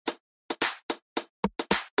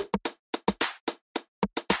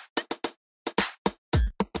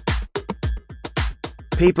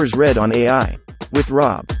Papers read on AI. With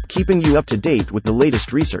Rob, keeping you up to date with the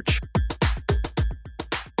latest research.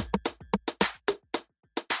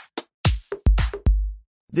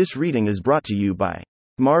 This reading is brought to you by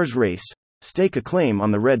Mars Race. Stake a claim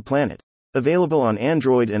on the Red Planet. Available on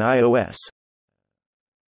Android and iOS.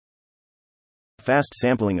 Fast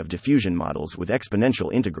sampling of diffusion models with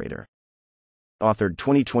exponential integrator. Authored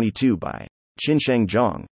 2022 by Qinsheng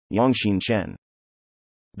Zhang, Yongxin Chen.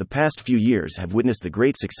 The past few years have witnessed the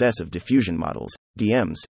great success of diffusion models,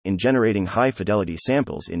 DMs, in generating high-fidelity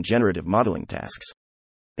samples in generative modeling tasks.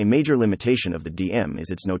 A major limitation of the DM is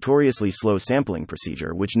its notoriously slow sampling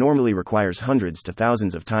procedure, which normally requires hundreds to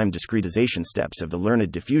thousands of time discretization steps of the learned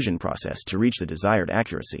diffusion process to reach the desired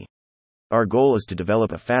accuracy. Our goal is to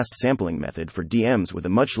develop a fast sampling method for DMs with a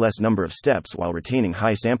much less number of steps while retaining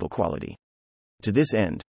high sample quality. To this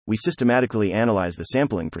end, we systematically analyze the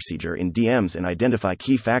sampling procedure in DMs and identify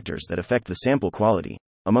key factors that affect the sample quality,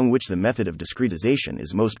 among which the method of discretization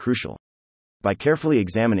is most crucial. By carefully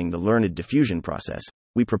examining the learned diffusion process,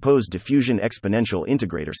 we propose Diffusion Exponential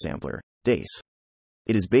Integrator Sampler, DAIS.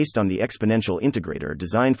 It is based on the exponential integrator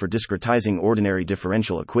designed for discretizing ordinary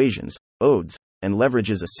differential equations, ODEs, and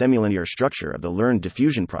leverages a semilinear structure of the learned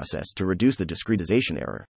diffusion process to reduce the discretization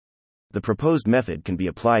error. The proposed method can be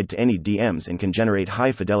applied to any DMs and can generate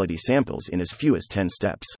high-fidelity samples in as few as 10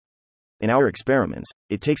 steps. In our experiments,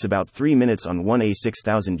 it takes about 3 minutes on one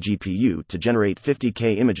A6000 GPU to generate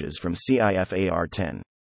 50K images from CIFAR10.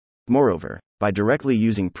 Moreover, by directly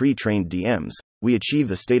using pre-trained DMs, we achieve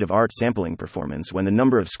the state-of-art sampling performance when the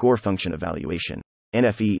number of score function evaluation,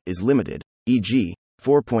 NFE, is limited, e.g.,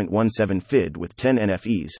 4.17 FID with 10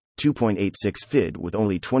 NFEs, 2.86 FID with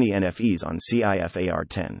only 20 NFEs on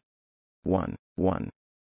CIFAR10. 1.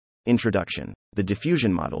 Introduction. The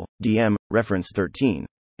diffusion model, DM, reference 13,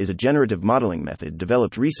 is a generative modeling method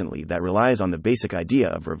developed recently that relies on the basic idea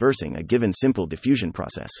of reversing a given simple diffusion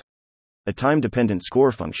process. A time-dependent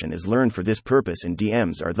score function is learned for this purpose, and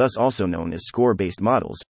DMs are thus also known as score-based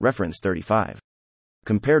models, reference 35.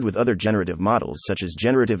 Compared with other generative models such as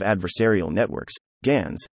generative adversarial networks,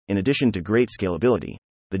 GANs, in addition to great scalability,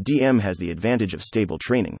 the DM has the advantage of stable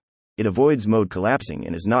training. It avoids mode collapsing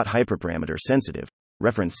and is not hyperparameter sensitive,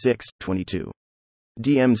 reference 6.22.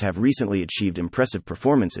 DMs have recently achieved impressive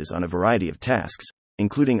performances on a variety of tasks,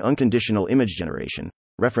 including unconditional image generation,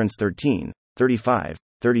 reference 13, 35,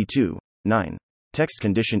 32, 9.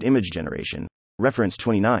 Text-conditioned image generation, reference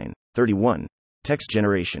 29, 31. Text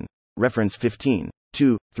generation, reference 15,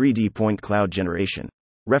 2. 3D point cloud generation,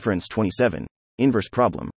 reference 27. Inverse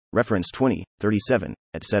problem, reference 20, 37,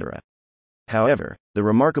 etc. However, the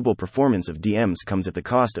remarkable performance of DMs comes at the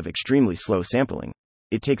cost of extremely slow sampling.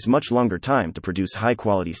 It takes much longer time to produce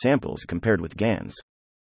high-quality samples compared with GANs.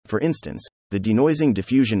 For instance, the denoising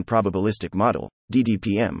diffusion probabilistic model,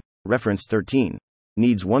 DDPM, reference 13,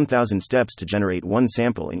 needs 1,000 steps to generate one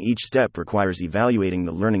sample, and each step requires evaluating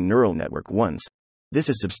the learning neural network once. This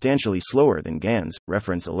is substantially slower than GANs,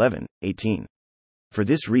 reference 11, 18. For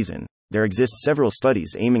this reason, there exist several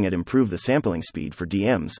studies aiming at improve the sampling speed for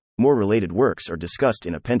DMs. More related works are discussed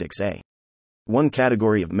in Appendix A. One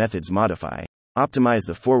category of methods optimize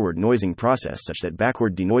the forward noising process such that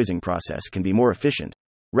backward denoising process can be more efficient.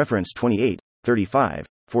 Reference 28, 35,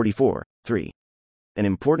 44, 3. An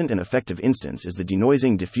important and effective instance is the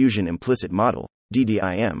denoising diffusion implicit model,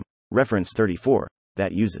 DDIM, reference 34,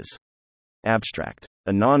 that uses abstract,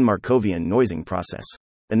 a non-Markovian noising process.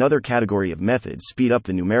 Another category of methods speed up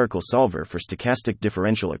the numerical solver for stochastic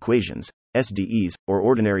differential equations, SDEs, or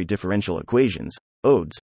ordinary differential equations,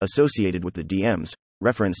 ODEs, associated with the DMs,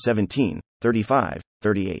 reference 17, 35,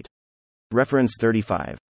 38. Reference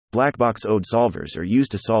 35. Blackbox ODE solvers are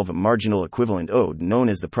used to solve a marginal equivalent ODE known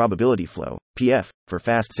as the probability flow, PF, for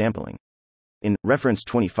fast sampling. In reference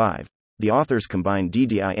 25, the authors combine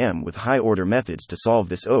DDIM with high-order methods to solve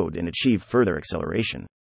this ODE and achieve further acceleration.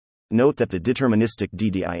 Note that the deterministic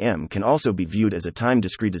DDIM can also be viewed as a time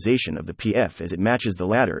discretization of the PF as it matches the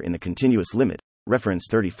latter in the continuous limit, reference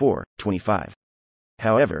 34, 25.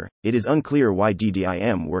 However, it is unclear why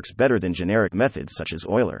DDIM works better than generic methods such as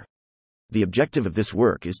Euler. The objective of this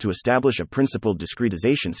work is to establish a principled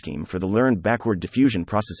discretization scheme for the learned backward diffusion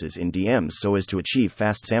processes in DMs so as to achieve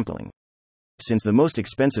fast sampling. Since the most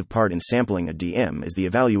expensive part in sampling a DM is the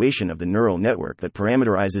evaluation of the neural network that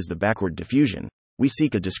parameterizes the backward diffusion, we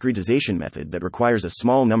seek a discretization method that requires a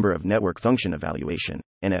small number of network function evaluation,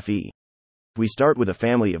 NFE. We start with a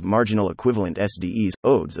family of marginal equivalent SDEs,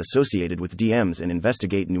 ODEs associated with DMs and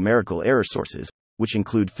investigate numerical error sources, which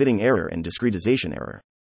include fitting error and discretization error.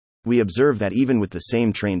 We observe that even with the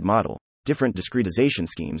same trained model, different discretization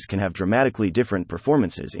schemes can have dramatically different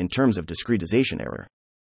performances in terms of discretization error.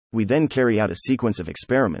 We then carry out a sequence of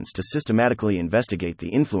experiments to systematically investigate the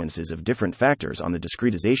influences of different factors on the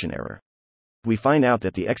discretization error. We find out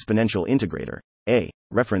that the exponential integrator, A,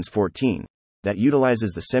 reference 14, that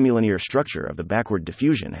utilizes the semilinear structure of the backward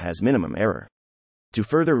diffusion has minimum error. To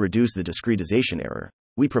further reduce the discretization error,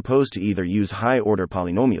 we propose to either use high-order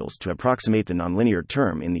polynomials to approximate the nonlinear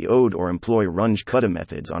term in the ode or employ Runge-Kutta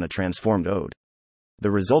methods on a transformed ode.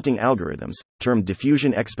 The resulting algorithms, termed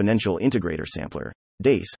diffusion exponential integrator sampler,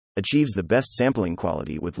 DEIS, achieves the best sampling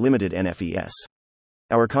quality with limited NFES.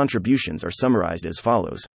 Our contributions are summarized as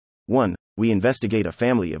follows. 1. We investigate a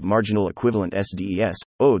family of marginal equivalent SDES,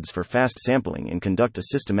 odes for fast sampling and conduct a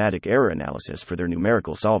systematic error analysis for their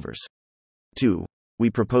numerical solvers. 2. We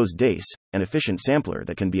propose DEIS, an efficient sampler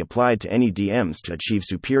that can be applied to any DMs to achieve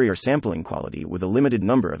superior sampling quality with a limited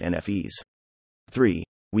number of NFEs. 3.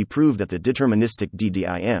 We prove that the deterministic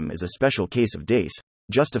DDIM is a special case of DEIS,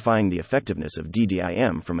 justifying the effectiveness of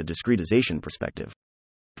DDIM from a discretization perspective.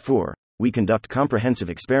 4. We conduct comprehensive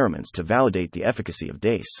experiments to validate the efficacy of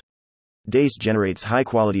DEIS. DEIS generates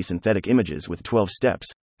high-quality synthetic images with 12 steps,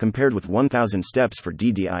 compared with 1,000 steps for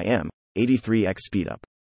DDIM, 83x speedup.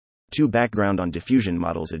 2. Background on diffusion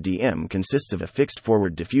models. A DM consists of a fixed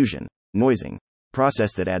forward diffusion, noising,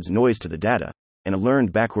 process that adds noise to the data, and a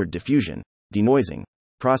learned backward diffusion, denoising,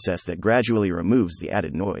 process that gradually removes the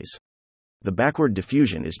added noise. The backward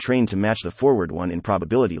diffusion is trained to match the forward one in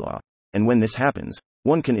probability law, and when this happens,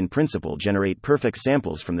 one can in principle generate perfect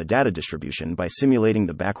samples from the data distribution by simulating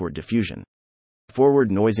the backward diffusion. Forward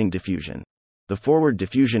noising diffusion. The forward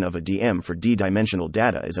diffusion of a DM for d-dimensional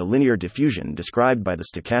data is a linear diffusion described by the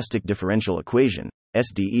stochastic differential equation,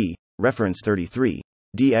 SDE, reference 33,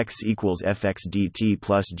 dx equals fx dt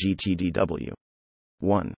plus gt dw.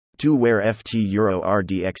 1. 2. Where ft euro r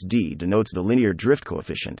dxd denotes the linear drift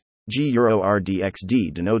coefficient, g euro r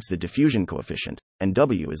dxd denotes the diffusion coefficient, and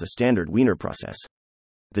w is a standard Wiener process.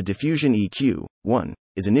 The diffusion EQ, 1,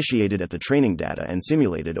 is initiated at the training data and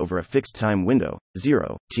simulated over a fixed time window,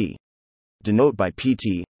 0, t. Denote by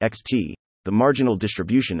pt, xt, the marginal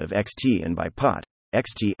distribution of xt, and by pot,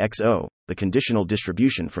 xt, xo, the conditional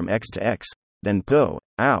distribution from x to x, then po,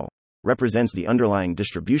 ow, represents the underlying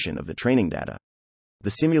distribution of the training data. The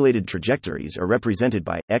simulated trajectories are represented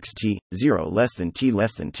by xt, 0 less than t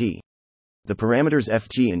less than t. The parameters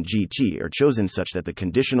ft and gt are chosen such that the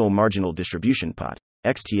conditional marginal distribution pot,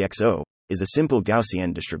 xtxo, is a simple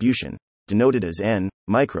Gaussian distribution, denoted as n,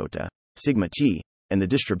 microta, sigma t, and the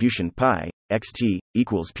distribution pi, xt,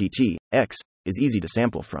 equals pt, x, is easy to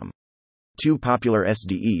sample from. 2 popular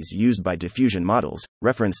SDEs used by diffusion models,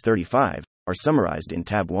 reference 35, are summarized in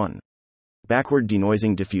tab 1. Backward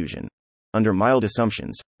denoising diffusion. Under mild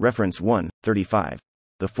assumptions, reference 1, 35,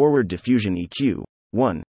 the forward diffusion EQ,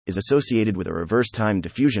 1, is associated with a reverse time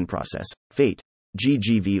diffusion process, fate,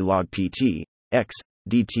 ggv log pt, x,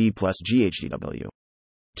 dt plus ghdw.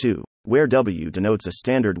 2. Where w denotes a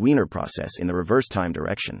standard Wiener process in the reverse time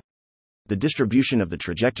direction. The distribution of the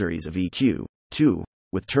trajectories of EQ, 2,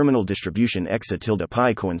 with terminal distribution xa tilde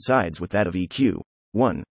pi coincides with that of EQ,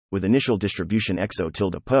 1, with initial distribution xo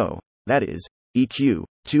tilde po, that is, EQ,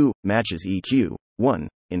 2, matches EQ, 1,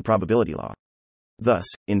 in probability law. Thus,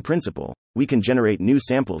 in principle, we can generate new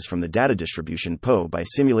samples from the data distribution po by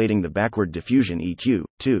simulating the backward diffusion EQ,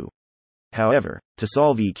 2. However, to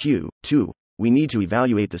solve EQ, 2, we need to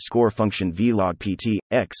evaluate the score function v log pt,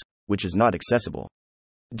 x, which is not accessible.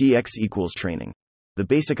 dx equals training. The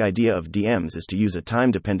basic idea of DMs is to use a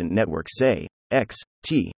time-dependent network, say, x,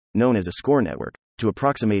 t, known as a score network, to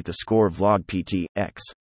approximate the score of log pt, x.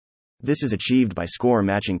 This is achieved by score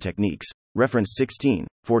matching techniques, reference 16,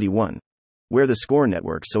 41, where the score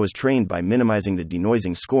network so is trained by minimizing the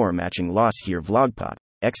denoising score matching loss. Here vlogpot,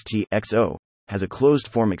 xtxo, has a closed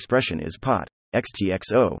form expression is pot,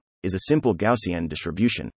 xtxo, is a simple Gaussian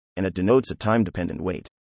distribution, and it denotes a time-dependent weight.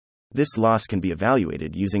 This loss can be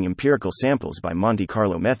evaluated using empirical samples by Monte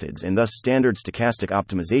Carlo methods, and thus standard stochastic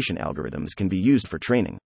optimization algorithms can be used for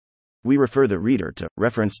training. We refer the reader to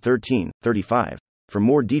reference 13, 35 for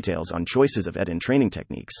more details on choices of ET and training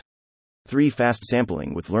techniques. 3. Fast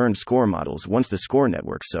sampling with learned score models. Once the score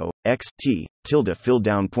network so, x, t, tilde filled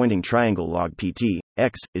down pointing triangle log pt,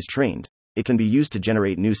 x, is trained, it can be used to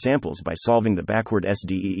generate new samples by solving the backward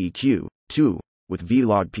SDEEQ, 2, with v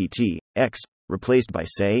log pt, x, replaced by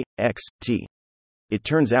say, x, t. It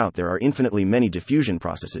turns out there are infinitely many diffusion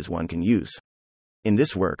processes one can use. In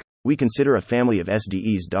this work, we consider a family of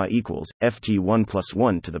SDEs da equals ft1 plus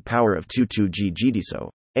 1 to the power of 2 g gdso,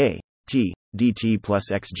 a, t, dt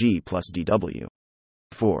plus xg plus dw.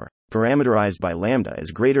 4. Parameterized by lambda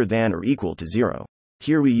is greater than or equal to 0.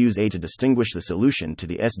 Here we use A to distinguish the solution to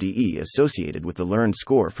the SDE associated with the learned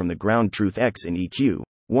score from the ground truth X in EQ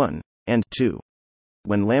 1 and 2.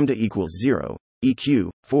 When lambda equals 0, EQ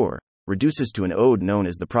 4 reduces to an ode known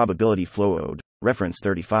as the probability flow ode, reference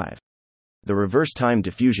 35. The reverse time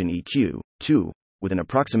diffusion EQ 2 with an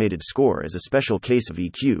approximated score is a special case of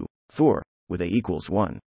EQ 4 with A equals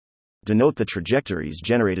 1. Denote the trajectories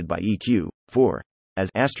generated by EQ 4 as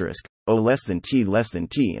asterisk O less than T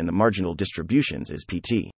and the marginal distributions as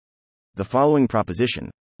PT. The following proposition,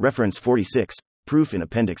 reference 46, proof in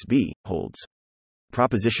Appendix B, holds.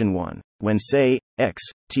 Proposition 1. When say, x,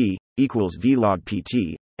 t, equals v log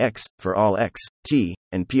pt, x, for all x, t,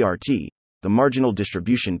 and prt, the marginal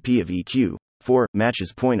distribution p of EQ 4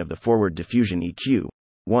 matches point of the forward diffusion EQ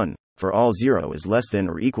 1, for all 0 is less than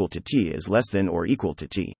or equal to t is less than or equal to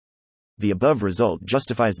t. The above result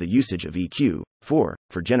justifies the usage of EQ 4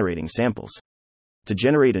 for generating samples. To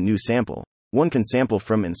generate a new sample, one can sample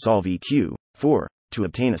from and solve EQ 4 to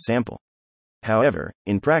obtain a sample. However,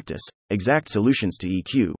 in practice, exact solutions to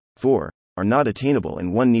EQ 4 are not attainable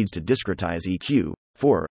and one needs to discretize EQ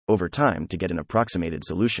 4 over time to get an approximated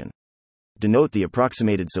solution. Denote the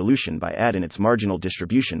approximated solution by add in its marginal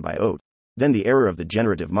distribution by ode. Then the error of the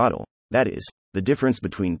generative model, that is, the difference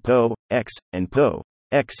between PO, X, and PO,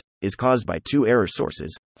 X, is caused by two error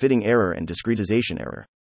sources, fitting error and discretization error.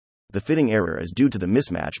 The fitting error is due to the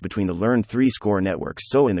mismatch between the learned 3-score networks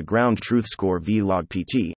SO and the ground truth score V log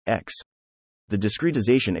PT, X. The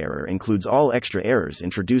discretization error includes all extra errors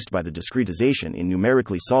introduced by the discretization in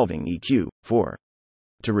numerically solving EQ 4.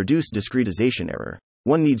 To reduce discretization error,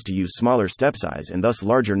 one needs to use smaller step size and thus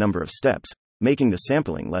larger number of steps, making the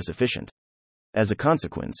sampling less efficient. As a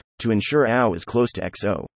consequence, to ensure AO is close to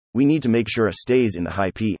XO, we need to make sure A stays in the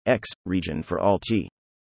high P, X region for all T.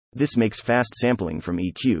 This makes fast sampling from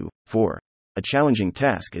EQ 4 a challenging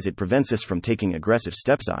task as it prevents us from taking aggressive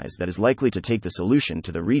step size that is likely to take the solution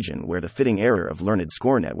to the region where the fitting error of learned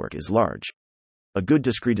score network is large. A good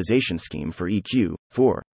discretization scheme for EQ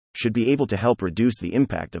 4 should be able to help reduce the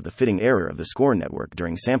impact of the fitting error of the score network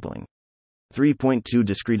during sampling. 3.2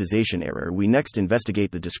 Discretization error. We next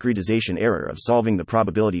investigate the discretization error of solving the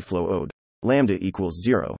probability flow ode, lambda equals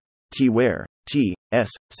 0, T where, T, S,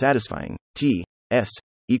 satisfying, T, S,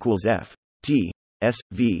 equals F, T, S,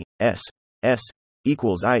 V, S, S,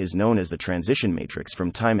 equals I is known as the transition matrix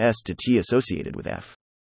from time S to T associated with F.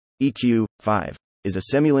 EQ 5 is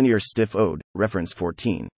a semilinear stiff ode, reference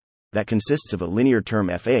 14, that consists of a linear term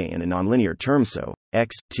FA and a nonlinear term SO,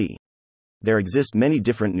 X, T. There exist many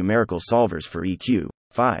different numerical solvers for EQ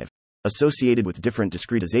 5, associated with different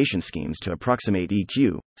discretization schemes to approximate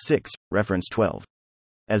EQ 6, reference 12.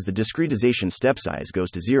 As the discretization step size goes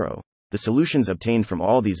to 0, the solutions obtained from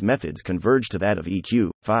all these methods converge to that of EQ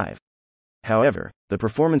 5. However, the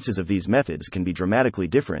performances of these methods can be dramatically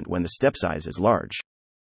different when the step size is large.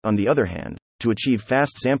 On the other hand, to achieve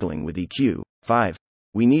fast sampling with EQ 5,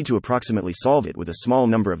 we need to approximately solve it with a small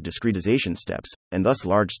number of discretization steps, and thus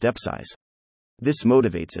large step size. This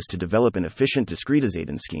motivates us to develop an efficient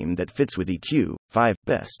discretization scheme that fits with EQ 5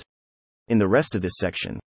 best. In the rest of this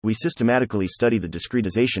section, we systematically study the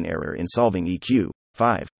discretization error in solving EQ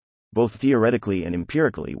 5, both theoretically and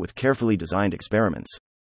empirically with carefully designed experiments.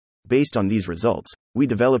 Based on these results, we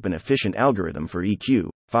develop an efficient algorithm for EQ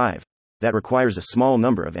 5 that requires a small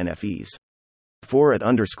number of NFEs. 4 at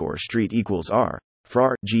underscore street equals R,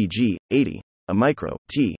 frar, GG, 80, a micro,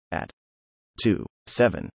 T, at 2,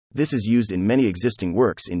 7. This is used in many existing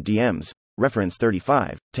works in DMs, reference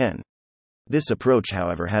 35, 10. This approach,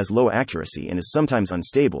 however, has low accuracy and is sometimes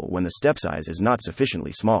unstable when the step size is not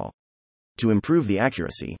sufficiently small. To improve the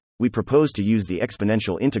accuracy, we propose to use the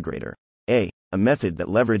exponential integrator, a method that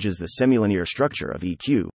leverages the semilinear structure of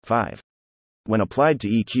EQ 5. When applied to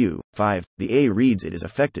EQ 5, the A reads it is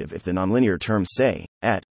effective if the nonlinear term say,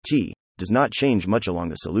 at, T, does not change much along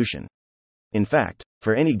the solution. In fact,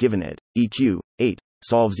 for any given at, EQ 8,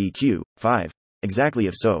 solves EQ 5, exactly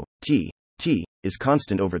if so, T is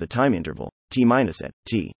constant over the time interval, T minus at,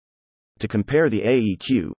 T. To compare the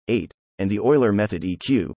AEQ 8 and the Euler method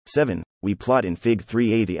EQ 7, we plot in Fig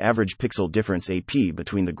 3a the average pixel difference AP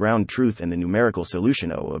between the ground truth and the numerical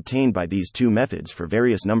solution O obtained by these two methods for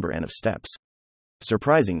various number n of steps.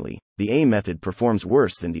 Surprisingly, the A method performs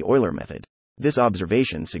worse than the Euler method. This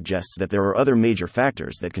observation suggests that there are other major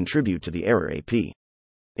factors that contribute to the error AP.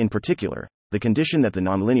 In particular, the condition that the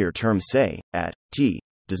nonlinear term say, at, T,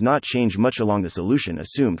 does not change much along the solution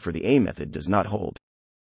assumed for the A method does not hold.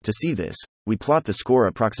 To see this, we plot the score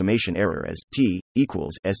approximation error as T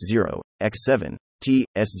equals S0, X7, T,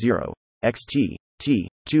 S0, XT, T,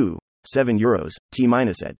 2, 7 euros, T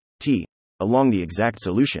minus at, T, along the exact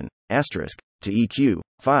solution, asterisk, to EQ,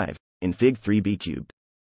 5, in Fig 3b cubed.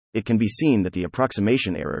 It can be seen that the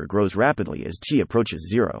approximation error grows rapidly as t approaches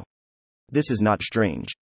 0. This is not strange.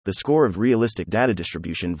 The score of realistic data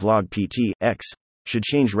distribution vlog pt x should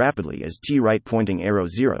change rapidly as t right pointing arrow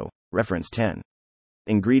 0, reference 10.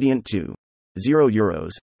 Ingredient 2. 0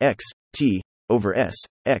 euros, x, t, over s,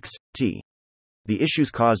 x, t. The issues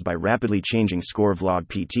caused by rapidly changing score vlog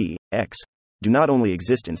pt, x, do not only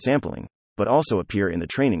exist in sampling, but also appear in the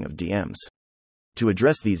training of DMs. To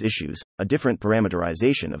address these issues, a different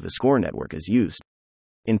parameterization of the score network is used.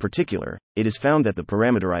 In particular, it is found that the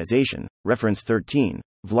parameterization, reference 13,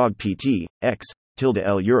 vlog pt, x, tilde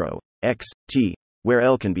L euro, x, t, where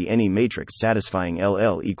L can be any matrix satisfying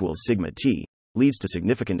LL equals sigma t, leads to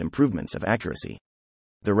significant improvements of accuracy.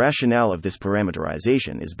 The rationale of this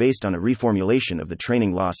parameterization is based on a reformulation of the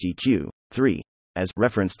training loss EQ, 3, as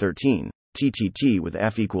reference 13, TTT with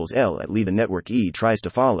F equals L at Li the network E tries to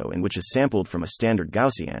follow and which is sampled from a standard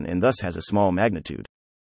Gaussian and thus has a small magnitude.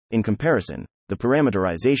 In comparison, the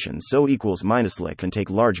parameterization so equals minus L can take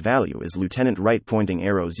large value as lieutenant right pointing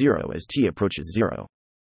arrow 0 as t approaches 0.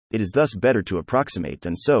 It is thus better to approximate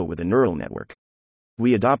than so with a neural network.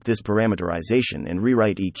 We adopt this parameterization and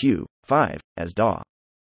rewrite EQ, 5, as DA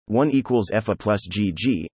 1 equals FA plus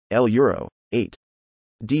GG, L euro, 8.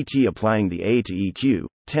 dt applying the A to EQ,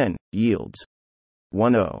 10, yields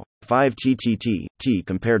 10.5 TTT, t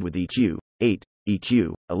compared with EQ, 8,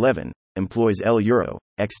 EQ, 11, employs L euro,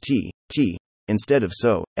 xt, t, instead of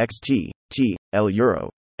so, xt, t, L euro,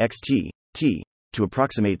 xt, t, to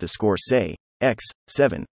approximate the score say, x,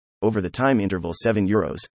 7, over the time interval 7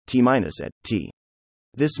 euros, t minus at, t.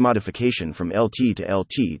 This modification from LT to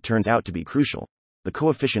LT turns out to be crucial. The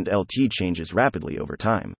coefficient LT changes rapidly over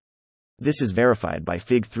time. This is verified by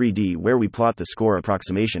Fig 3d where we plot the score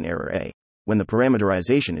approximation error A, when the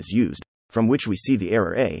parameterization is used, from which we see the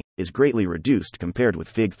error A is greatly reduced compared with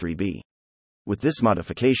Fig 3b. With this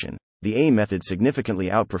modification, the A method significantly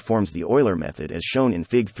outperforms the Euler method as shown in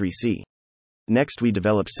Fig 3c. Next we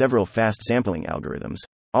develop several fast sampling algorithms,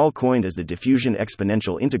 all coined as the diffusion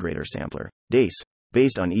exponential integrator sampler, DACE,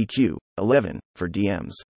 based on EQ, 11, for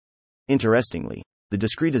DMs. Interestingly, the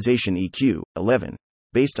discretization EQ, 11,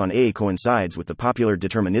 based on A coincides with the popular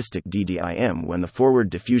deterministic DDIM when the forward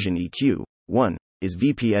diffusion EQ, 1, is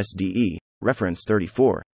VPSDE, reference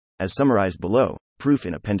 34, as summarized below, proof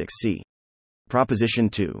in Appendix C. Proposition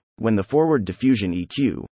 2. When the forward diffusion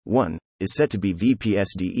EQ, 1, is set to be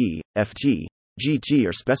VPSDE, FT, GT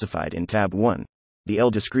are specified in tab 1, the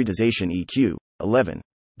L discretization EQ, 11,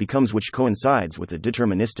 becomes which coincides with the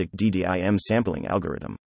deterministic DDIM sampling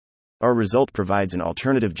algorithm. Our result provides an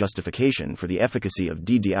alternative justification for the efficacy of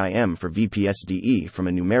DDIM for VPSDE from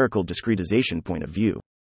a numerical discretization point of view.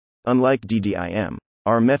 Unlike DDIM,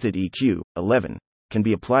 our method EQ, 11, can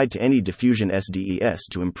be applied to any diffusion SDES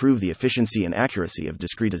to improve the efficiency and accuracy of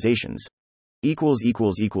discretizations. ==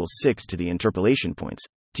 6 to the interpolation points,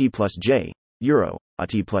 t plus j, euro, a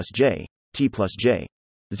t plus j, t plus j,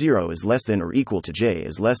 0 is less than or equal to j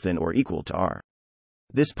is less than or equal to r.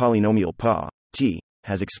 This polynomial PA, t,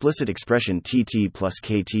 has explicit expression tt plus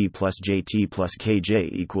kt plus jt plus kj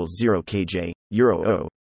equals 0 kj, euro o,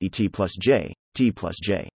 et plus j, t plus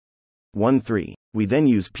j. 1-3. We then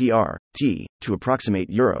use PR, t, to approximate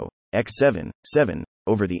euro, x7, 7,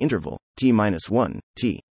 over the interval, t minus 1,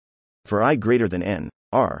 t. For I greater than n,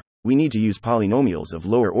 r, we need to use polynomials of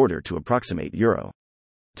lower order to approximate euro.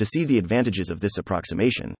 To see the advantages of this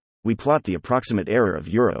approximation, we plot the approximate error of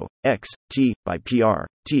euro, x, t, by PR,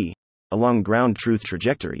 t, along ground truth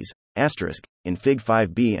trajectories, asterisk, in Fig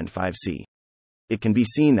 5b and 5c. It can be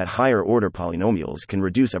seen that higher order polynomials can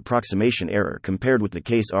reduce approximation error compared with the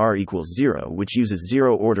case r equals 0 which uses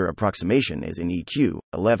zero order approximation as in EQ,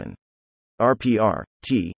 11. RPR,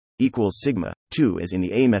 t, equals sigma, 2 as in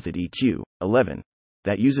the A method EQ, 11,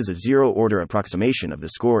 that uses a zero order approximation of the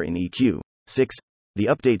score in EQ, 6. The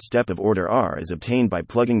update step of order r is obtained by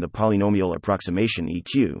plugging the polynomial approximation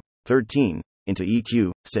EQ, 13, into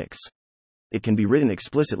EQ, 6. It can be written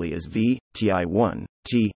explicitly as v, ti1,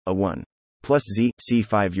 t, a1, plus z,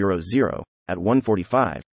 c5 euro 0, at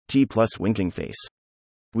 145, t plus winking face.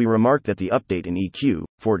 We remark that the update in EQ,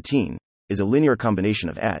 14, is a linear combination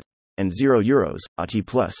of at, and 0 euros, a t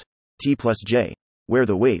plus j, where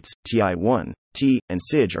the weights, ti1, t, and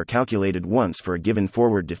sig are calculated once for a given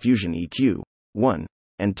forward diffusion EQ, 1,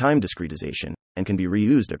 and time discretization, and can be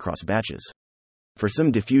reused across batches. For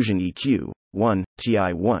some diffusion EQ, 1,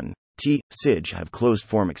 ti1, t, sig have closed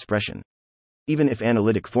form expression. Even if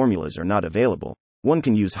analytic formulas are not available, one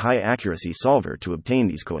can use high accuracy solver to obtain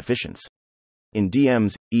these coefficients. In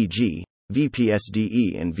DMs, e.g.,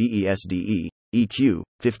 VPSDE and VESDE, EQ,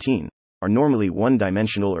 15, are normally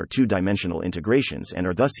one-dimensional or two-dimensional integrations and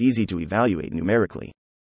are thus easy to evaluate numerically.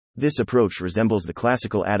 This approach resembles the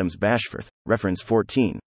classical Adams-Bashforth, reference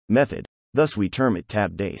 14, method, thus we term it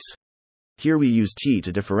tab-DACE. Here we use T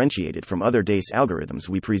to differentiate it from other DACE algorithms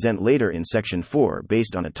we present later in section 4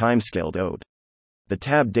 based on a time-scaled ode. The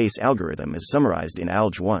tab-DACE algorithm is summarized in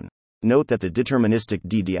ALG 1. Note that the deterministic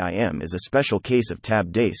DDIM is a special case of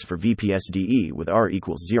tab-DACE for VPSDE with R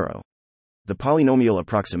equals 0. The polynomial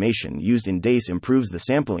approximation used in DACE improves the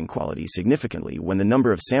sampling quality significantly when the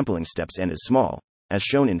number of sampling steps n is small, as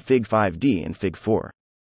shown in Fig 5d and Fig 4.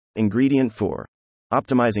 Ingredient 4.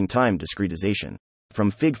 Optimizing time discretization. From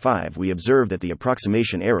Fig 5 we observe that the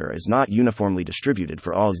approximation error is not uniformly distributed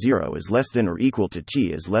for all 0 is less than or equal to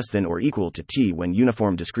t is less than or equal to t when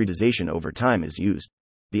uniform discretization over time is used.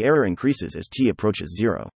 The error increases as t approaches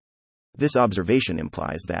 0. This observation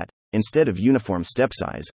implies that, instead of uniform step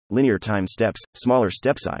size, linear time steps, smaller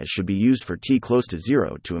step size should be used for t close to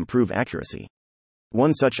 0 to improve accuracy.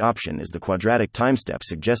 One such option is the quadratic time step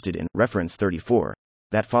suggested in reference 34,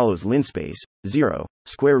 that follows linspace, 0,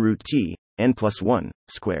 square root t, n plus 1,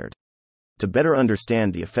 squared. To better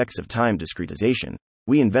understand the effects of time discretization,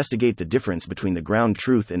 we investigate the difference between the ground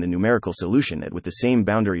truth and the numerical solution at with the same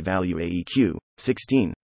boundary value AEQ,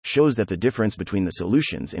 16, shows that the difference between the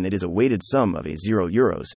solutions in it is a weighted sum of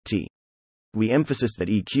A0 t. We emphasize that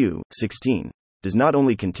EQ, 16, does not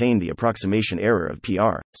only contain the approximation error of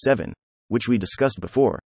PR, 7, which we discussed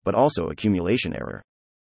before, but also accumulation error.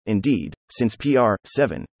 Indeed, since PR,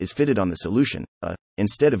 7, is fitted on the solution,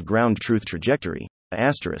 instead of ground truth trajectory,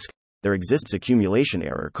 there exists accumulation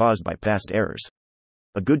error caused by past errors.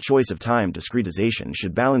 A good choice of time discretization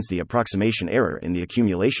should balance the approximation error in the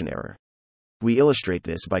accumulation error. We illustrate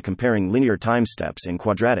this by comparing linear time steps and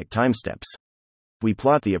quadratic time steps. We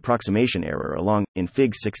plot the approximation error along, in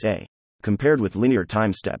Fig 6a. Compared with linear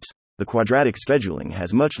time steps, the quadratic scheduling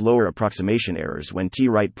has much lower approximation errors when t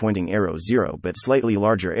right pointing arrow 0 but slightly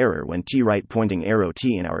larger error when t right pointing arrow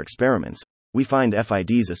t. In our experiments, we find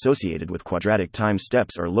FIDs associated with quadratic time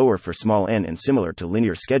steps are lower for small n and similar to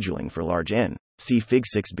linear scheduling for large n. See Fig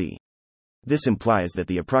 6b. This implies that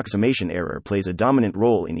the approximation error plays a dominant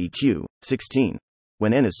role in EQ, 16.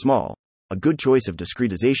 When n is small, a good choice of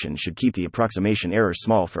discretization should keep the approximation error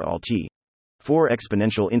small for all t. 4.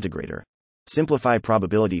 Exponential integrator. Simplify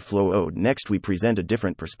probability flow ode. Next we present a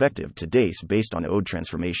different perspective to DACE based on ode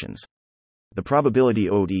transformations. The probability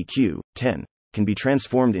ode EQ, 10, can be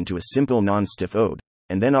transformed into a simple non-stiff ode,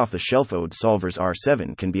 and then off-the-shelf ode solvers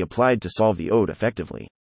R7 can be applied to solve the ode effectively.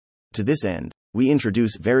 To this end, we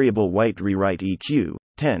introduce variable white rewrite EQ,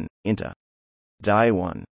 10, into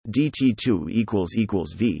di1, dt2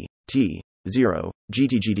 equals v, t, 0,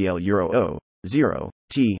 gtgdl euro o, 0,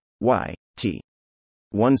 t, y, t.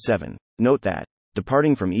 17. Note that,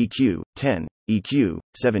 departing from EQ, 10, EQ,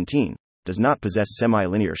 17, does not possess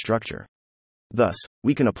semi-linear structure. Thus,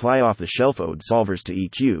 we can apply off-the-shelf ode solvers to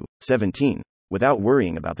EQ, 17, without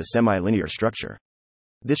worrying about the semi-linear structure.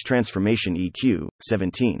 This transformation EQ,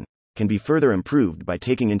 17, can be further improved by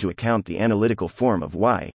taking into account the analytical form of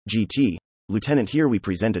y, gt. Lieutenant. Here we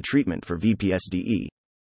present a treatment for VPSDE.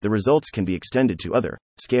 The results can be extended to other,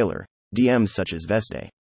 scalar, DMs such as VSD.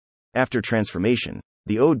 After transformation,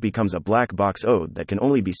 the ode becomes a black box ode that can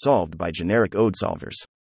only be solved by generic ode solvers.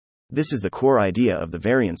 This is the core idea of the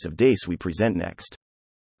variants of DACE we present next.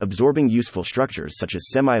 Absorbing useful structures such as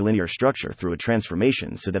semi-linear structure through a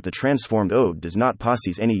transformation so that the transformed ode does not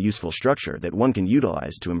possess any useful structure that one can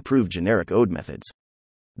utilize to improve generic ode methods.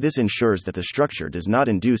 This ensures that the structure does not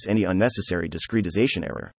induce any unnecessary discretization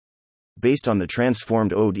error. Based on the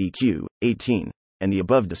transformed ode EQ, 18, and the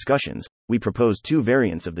above discussions, we propose two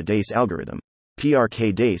variants of the DACE algorithm: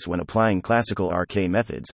 PRK DACE when applying classical RK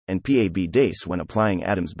methods, and PAB DACE when applying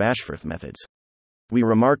Adams-Bashforth methods. We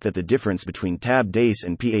remark that the difference between tab DACE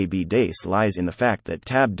and PAB DACE lies in the fact that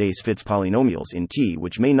tab DACE fits polynomials in T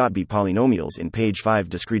which may not be polynomials in page 5.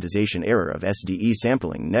 Discretization error of SDE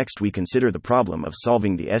sampling. Next we consider the problem of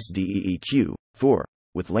solving the SDE EQ, 4,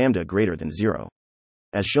 with lambda greater than 0.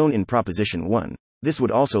 As shown in proposition 1, this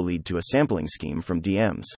would also lead to a sampling scheme from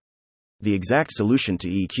DMs. The exact solution to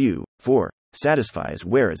EQ, 4, satisfies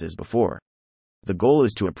whereas as before. The goal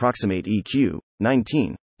is to approximate EQ,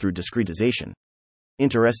 19, through discretization.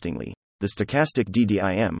 Interestingly, the stochastic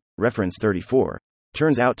DDIM, reference 34,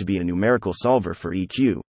 turns out to be a numerical solver for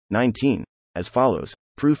EQ, 19, as follows,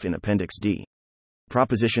 proof in Appendix D.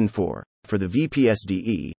 Proposition 4. For the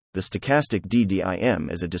VPSDE, the stochastic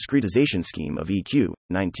DDIM is a discretization scheme of EQ,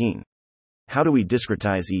 19. How do we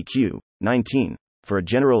discretize EQ, 19, for a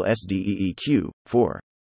general SDE EQ, 4?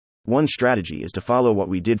 One strategy is to follow what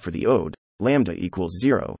we did for the ode, lambda equals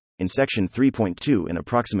 0, in section 3.2 and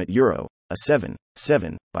approximate a 7,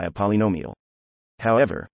 7, by a polynomial.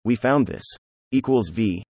 However, we found this equals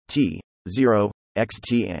v, t, 0,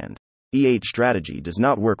 xt and E8 strategy does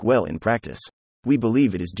not work well in practice. We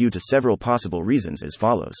believe it is due to several possible reasons as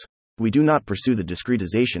follows. We do not pursue the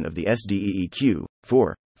discretization of the SDEEQ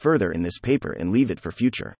further in this paper and leave it for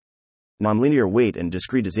future. Nonlinear weight and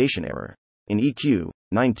discretization error. In EQ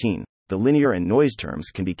 19, the linear and noise terms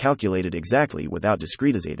can be calculated exactly without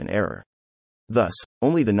discretization error. Thus,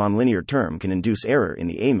 only the nonlinear term can induce error in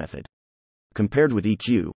the A method. Compared with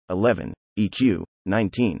EQ 11, EQ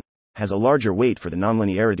 19 has a larger weight for the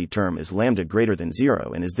nonlinearity term as lambda greater than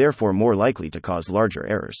 0 and is therefore more likely to cause larger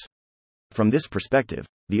errors. From this perspective,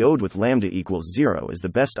 the ode with lambda equals 0 is the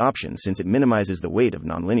best option since it minimizes the weight of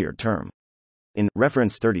nonlinear term. In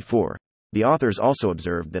reference 34, the authors also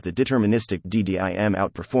observed that the deterministic DDIM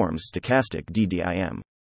outperforms stochastic DDIM.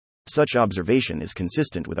 Such observation is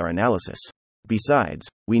consistent with our analysis. Besides,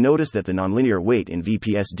 we notice that the nonlinear weight in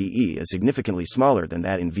VPSDE is significantly smaller than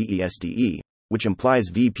that in VESDE, which implies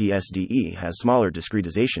VPSDE has smaller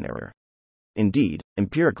discretization error. Indeed,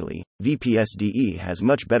 empirically, VPSDE has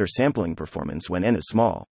much better sampling performance when n is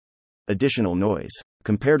small. Additional noise.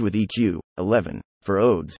 Compared with EQ 11, for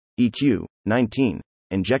odes, EQ 19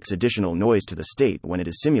 injects additional noise to the state when it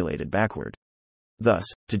is simulated backward. Thus,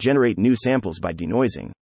 to generate new samples by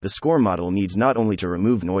denoising, the score model needs not only to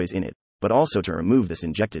remove noise in it, but also to remove this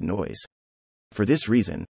injected noise. For this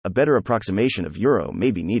reason, a better approximation of euro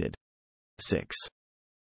may be needed. 6.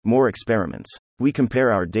 More experiments. We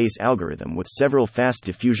compare our DACE algorithm with several fast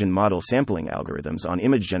diffusion model sampling algorithms on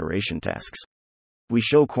image generation tasks. We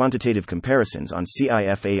show quantitative comparisons on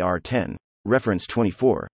CIFAR10, reference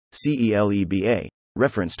 24, CELEBA,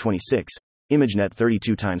 reference 26, ImageNet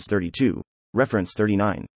 32x32, reference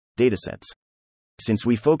 39, datasets. Since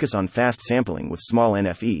we focus on fast sampling with small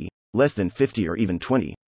NFE, less than 50 or even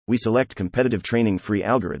 20, we select competitive training-free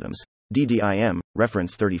algorithms, DDIM,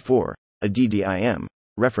 reference 34, ADDIM,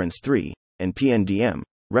 reference 3, and PNDM,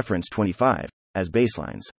 reference 25, as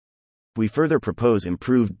baselines. We further propose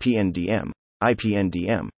improved PNDM,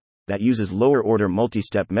 IPNDM, that uses lower-order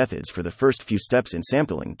multi-step methods for the first few steps in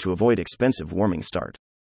sampling to avoid expensive warming start.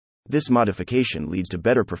 This modification leads to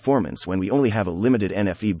better performance when we only have a limited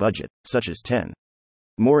NFE budget, such as 10.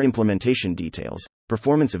 More implementation details,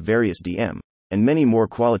 performance of various DM, and many more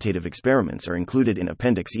qualitative experiments are included in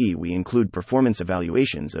Appendix E. We include performance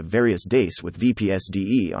evaluations of various DACE with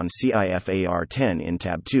VPSDE on CIFAR10 in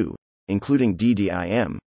Tab 2, including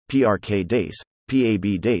DDIM, PRK DACE,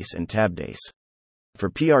 PAB DACE and Tab DACE. For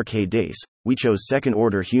PRK DACE, we chose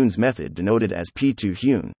second-order Hune's method denoted as P2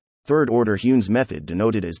 Hune, third-order Hune's method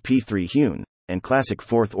denoted as P3 Hune, and classic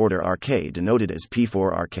fourth-order RK denoted as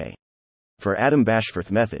P4 RK. For Adam-Bashforth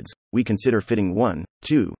methods, we consider fitting 1,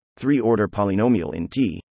 2, 3-order polynomial in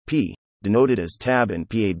T, P, denoted as Tab and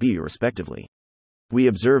PAB respectively. We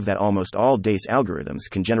observe that almost all DACE algorithms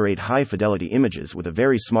can generate high-fidelity images with a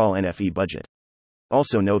very small NFE budget.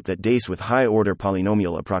 Also note that DACE with high-order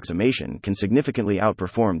polynomial approximation can significantly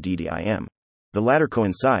outperform DDIM. The latter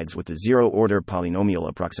coincides with the zero-order polynomial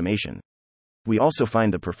approximation. We also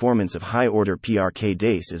find the performance of high-order PRK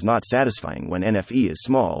DACE is not satisfying when NFE is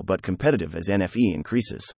small but competitive as NFE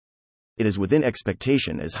increases. It is within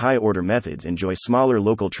expectation as high-order methods enjoy smaller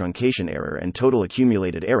local truncation error and total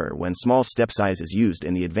accumulated error when small step size is used,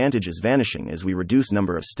 and the advantage is vanishing as we reduce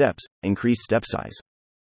number of steps, increase step size.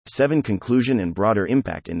 7. Conclusion and broader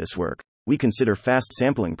impact. In this work, we consider fast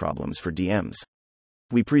sampling problems for DMs.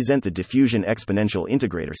 We present the diffusion exponential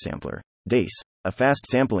integrator sampler, DACE, a fast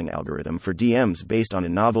sampling algorithm for DMs based on a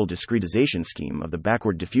novel discretization scheme of the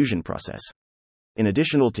backward diffusion process. In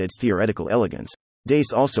addition to its theoretical elegance,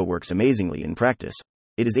 DACE also works amazingly in practice.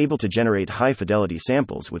 It is able to generate high-fidelity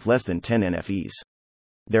samples with less than 10 NFEs.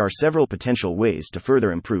 There are several potential ways to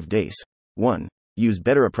further improve DACE. 1. Use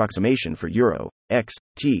better approximation for euro, x,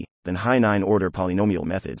 t, than high 9-order polynomial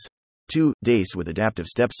methods. 2. DACE with adaptive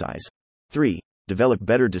step size. 3. Develop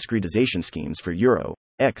better discretization schemes for euro,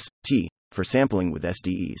 x, t, for sampling with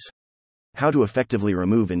SDEs. How to effectively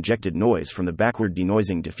remove injected noise from the backward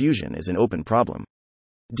denoising diffusion is an open problem.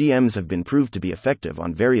 DMs have been proved to be effective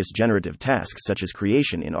on various generative tasks such as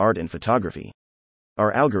creation in art and photography.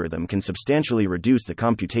 Our algorithm can substantially reduce the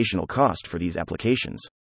computational cost for these applications.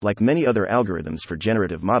 Like many other algorithms for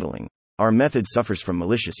generative modeling, our method suffers from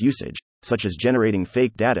malicious usage, such as generating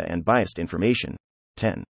fake data and biased information.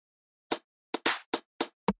 10.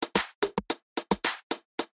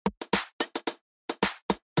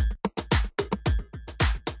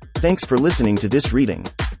 Thanks for listening to this reading.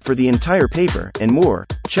 For the entire paper and more,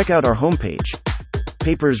 check out our homepage,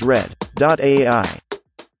 papersread.ai.